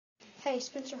Hey,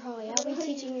 Spencer Holly, I'll be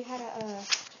teaching you how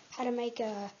to make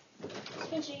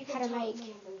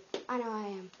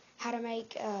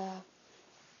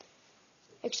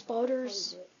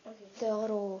exploders. The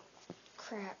little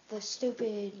the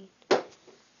stupid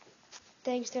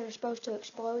things that are supposed to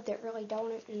explode that really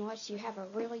don't unless you have a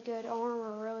really good arm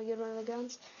or a really good one of the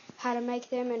guns. How to make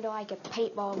them into like a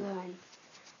paintball gun.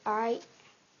 Alright?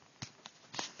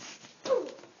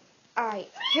 Alright,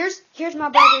 here's my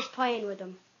brothers playing with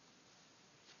them.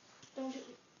 Why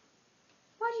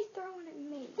are you throwing it at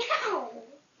me? Ow!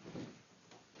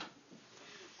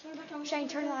 Shane,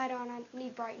 turn the light on. I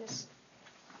need brightness.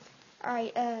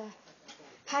 Alright,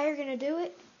 how you're going to do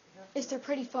it is they're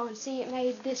pretty fun. See, it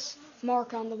made this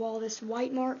mark on the wall, this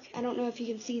white mark. I don't know if you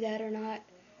can see that or not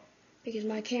because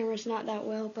my camera's not that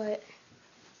well, but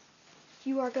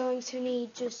you are going to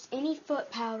need just any foot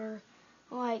powder,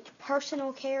 like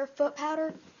personal care foot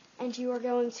powder, and you are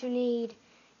going to need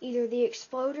either the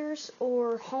exploders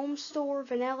or home store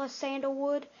vanilla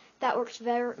sandalwood. That works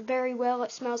very, very well.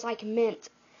 It smells like mint.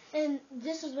 And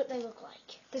this is what they look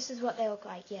like. This is what they look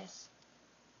like, yes.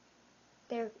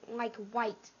 They're like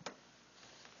white.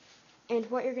 And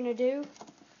what you're going to do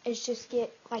is just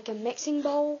get like a mixing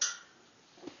bowl,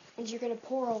 and you're going to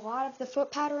pour a lot of the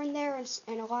foot powder in there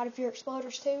and a lot of your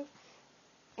exploders too.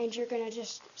 And you're going to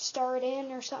just stir it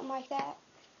in or something like that.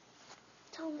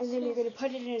 And then you're going to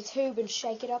put it in a tube and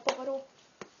shake it up a little.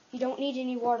 You don't need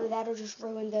any water. That'll just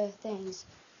ruin the things.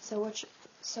 So what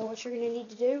you're going to need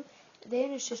to do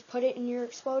then is just put it in your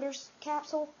exploders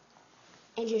capsule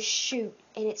and just shoot.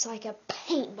 And it's like a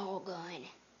paintball gun.